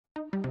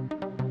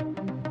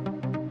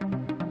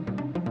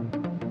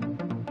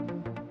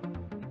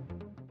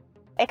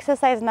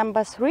exercise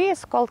number 3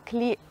 is called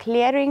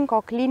clearing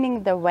or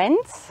cleaning the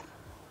vents.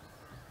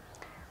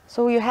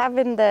 So you have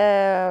in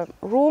the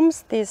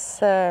rooms these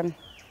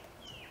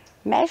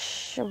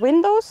mesh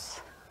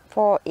windows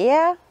for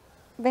air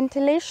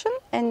ventilation,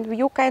 and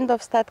you kind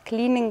of start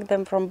cleaning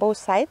them from both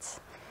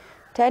sides,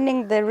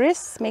 turning the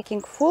wrists,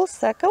 making full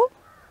circle.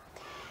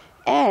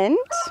 And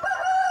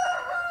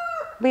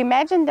we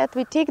imagine that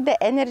we take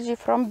the energy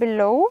from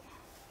below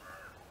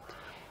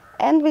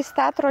and we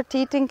start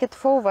rotating it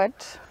forward.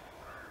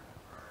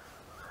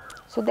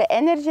 So the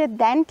energy at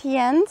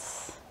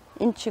dantians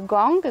in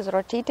Qigong is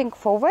rotating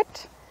forward.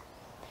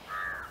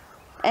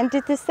 And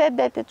it is said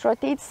that it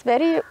rotates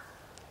very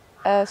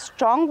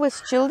strong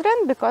with children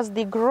because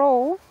they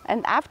grow,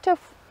 and after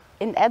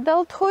in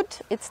adulthood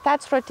it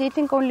starts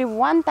rotating only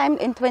one time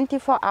in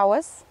 24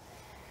 hours.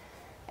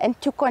 And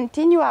to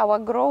continue our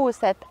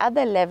growth at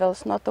other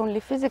levels, not only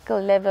physical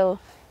level,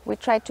 we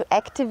try to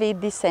activate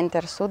these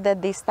centers so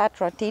that they start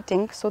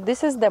rotating. So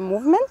this is the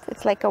movement.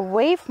 It's like a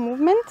wave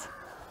movement.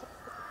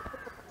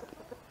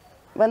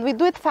 When we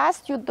do it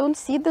fast, you don't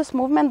see this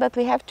movement, but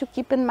we have to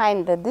keep in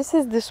mind that this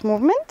is this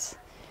movement,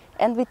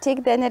 and we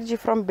take the energy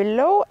from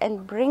below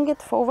and bring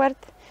it forward.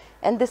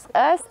 And this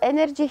earth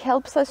energy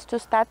helps us to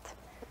start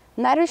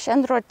nourish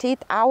and rotate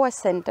our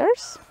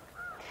centers.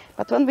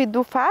 But when we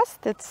do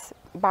fast, it's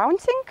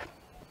bouncing,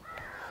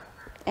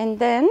 and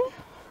then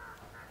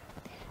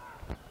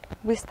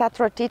we start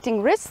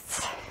rotating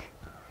wrists.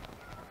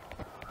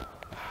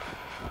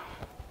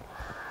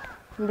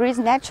 Breathe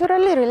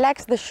naturally,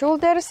 relax the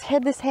shoulders,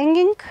 head is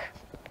hanging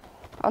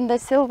on the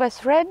silver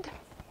thread,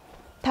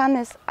 tongue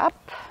is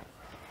up.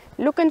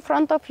 Look in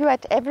front of you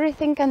at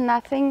everything and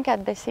nothing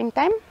at the same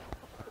time.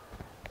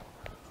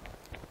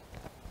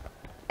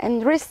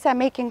 And wrists are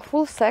making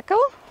full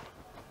circle.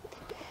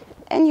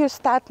 And you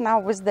start now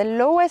with the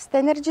lowest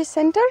energy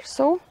center,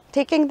 so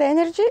taking the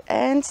energy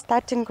and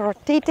starting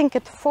rotating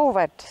it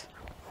forward.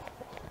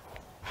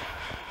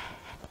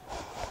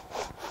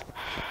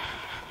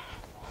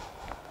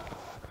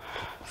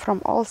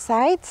 From all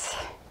sides.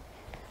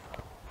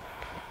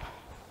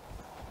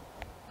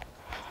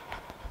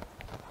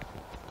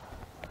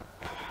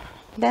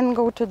 Then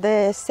go to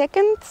the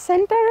second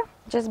center,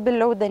 just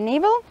below the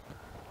navel.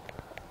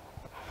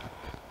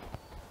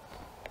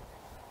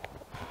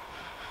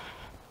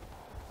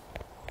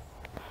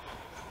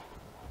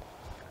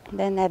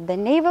 Then at the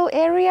navel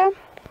area,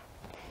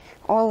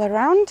 all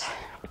around,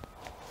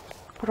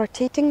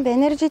 rotating the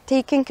energy,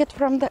 taking it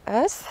from the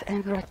earth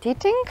and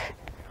rotating.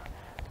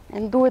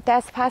 And do it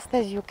as fast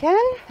as you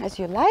can, as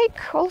you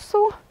like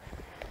also.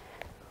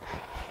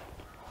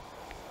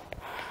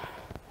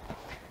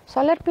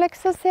 Solar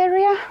plexus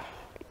area.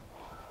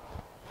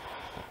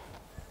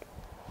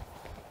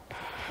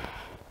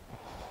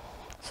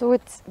 So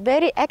it's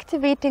very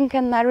activating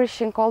and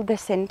nourishing all the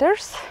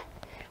centers.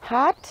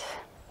 Heart.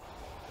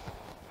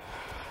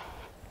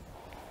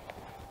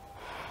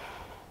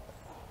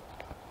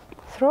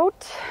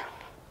 Throat.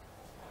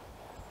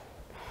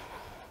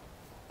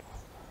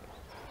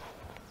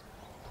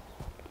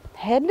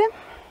 Head.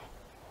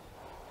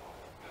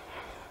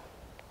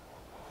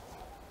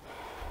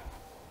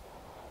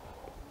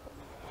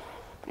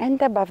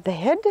 And above the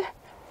head.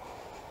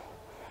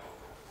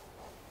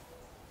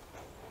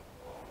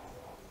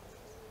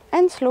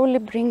 And slowly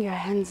bring your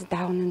hands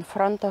down in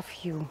front of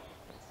you.